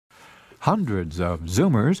Hundreds of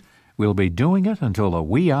Zoomers will be doing it until the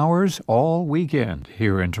wee hours all weekend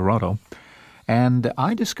here in Toronto. And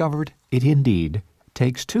I discovered it indeed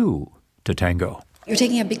takes two to tango. You're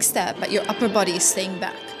taking a big step, but your upper body is staying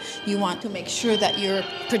back. You want to make sure that you're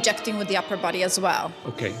projecting with the upper body as well.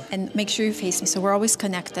 Okay. And make sure you face me, so we're always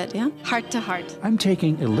connected, yeah? Heart to heart. I'm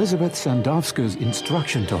taking Elizabeth Sadowska's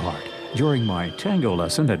instruction to heart during my tango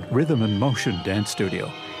lesson at Rhythm and Motion Dance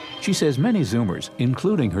Studio. She says many Zoomers,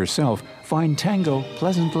 including herself, find tango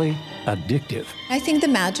pleasantly addictive. I think the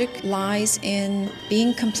magic lies in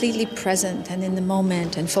being completely present and in the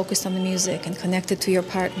moment and focused on the music and connected to your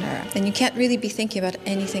partner. And you can't really be thinking about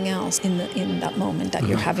anything else in that moment that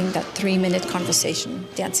you're having that 3-minute conversation,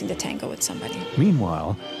 dancing the tango with somebody.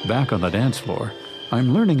 Meanwhile, back on the dance floor,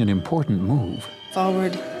 I'm learning an important move.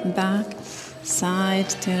 Forward, back, side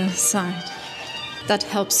to side. That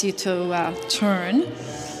helps you to turn.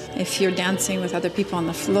 If you're dancing with other people on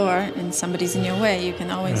the floor and somebody's in your way, you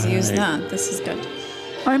can always use that. This is good.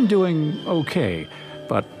 I'm doing okay,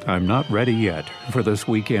 but I'm not ready yet for this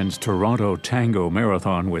weekend's Toronto Tango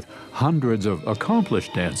Marathon with hundreds of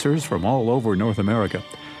accomplished dancers from all over North America.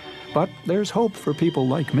 But there's hope for people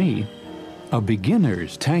like me. A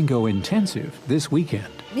beginner's tango intensive this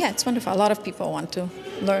weekend. Yeah, it's wonderful. A lot of people want to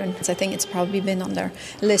learn. I think it's probably been on their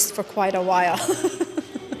list for quite a while.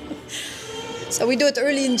 So we do it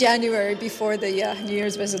early in January before the New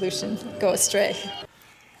Year's resolution go astray.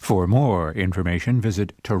 For more information,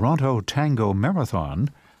 visit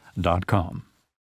torontotangomarathon.com.